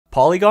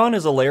Polygon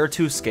is a layer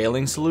 2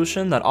 scaling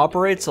solution that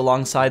operates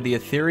alongside the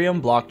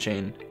Ethereum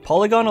blockchain.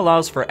 Polygon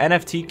allows for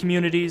NFT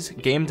communities,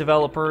 game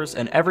developers,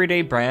 and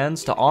everyday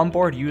brands to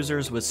onboard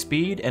users with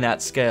speed and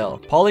at scale.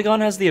 Polygon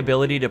has the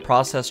ability to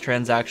process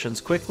transactions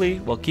quickly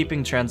while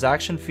keeping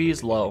transaction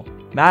fees low.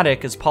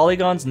 Matic is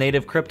Polygon's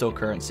native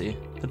cryptocurrency.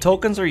 The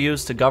tokens are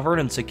used to govern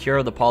and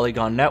secure the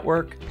Polygon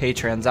network, pay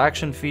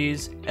transaction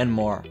fees, and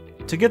more.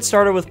 To get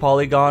started with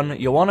Polygon,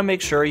 you'll want to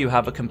make sure you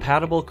have a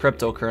compatible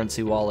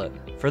cryptocurrency wallet.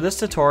 For this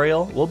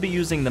tutorial, we'll be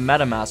using the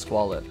MetaMask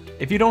wallet.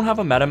 If you don't have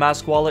a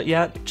MetaMask wallet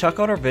yet, check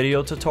out our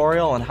video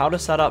tutorial on how to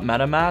set up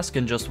MetaMask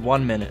in just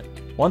 1 minute.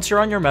 Once you're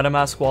on your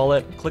MetaMask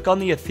wallet, click on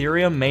the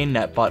Ethereum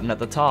mainnet button at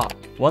the top.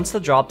 Once the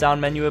drop-down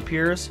menu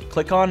appears,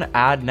 click on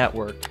Add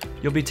Network.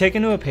 You'll be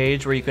taken to a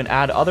page where you can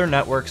add other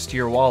networks to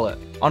your wallet.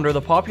 Under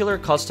the popular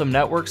custom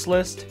networks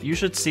list, you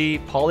should see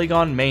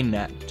Polygon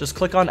Mainnet. Just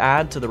click on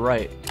Add to the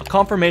right. A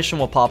confirmation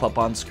will pop up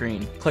on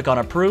screen. Click on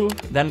Approve,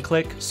 then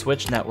click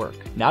Switch Network.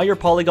 Now your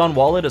Polygon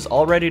wallet is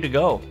all ready to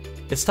go.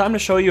 It's time to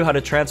show you how to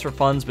transfer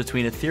funds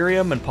between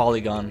Ethereum and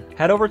Polygon.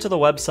 Head over to the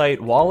website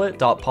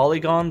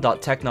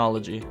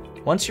wallet.polygon.technology.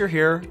 Once you're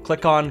here,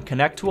 click on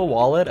Connect to a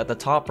Wallet at the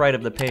top right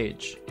of the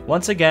page.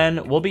 Once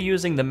again, we'll be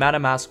using the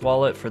MetaMask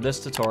wallet for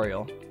this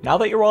tutorial. Now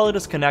that your wallet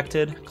is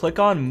connected, click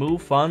on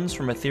Move Funds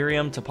from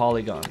Ethereum to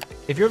Polygon.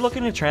 If you're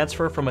looking to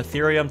transfer from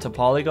Ethereum to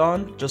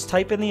Polygon, just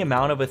type in the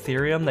amount of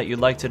Ethereum that you'd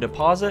like to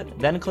deposit,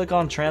 then click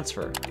on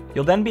Transfer.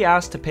 You'll then be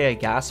asked to pay a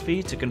gas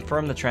fee to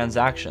confirm the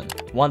transaction.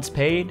 Once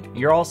paid,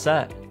 you're all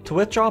set. To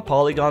withdraw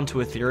Polygon to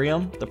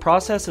Ethereum, the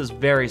process is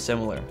very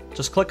similar.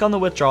 Just click on the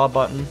withdraw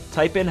button,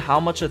 type in how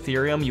much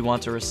Ethereum you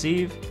want to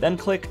receive, then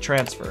click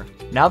Transfer.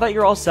 Now that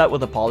you're all set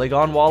with a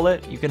Polygon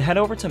wallet, you can head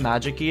over to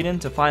Magic Eden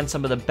to find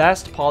some of the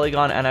best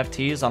Polygon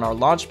NFTs on our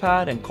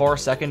Launchpad and core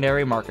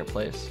secondary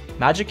marketplace.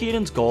 Magic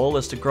Eden's goal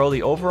is to grow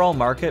the overall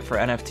market for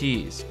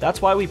NFTs.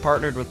 That's why we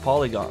partnered with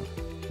Polygon.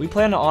 We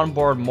plan to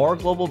onboard more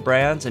global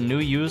brands and new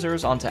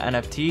users onto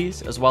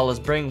NFTs, as well as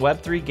bring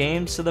Web3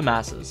 games to the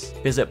masses.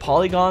 Visit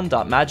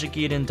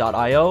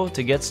polygon.magiceden.io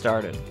to get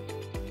started.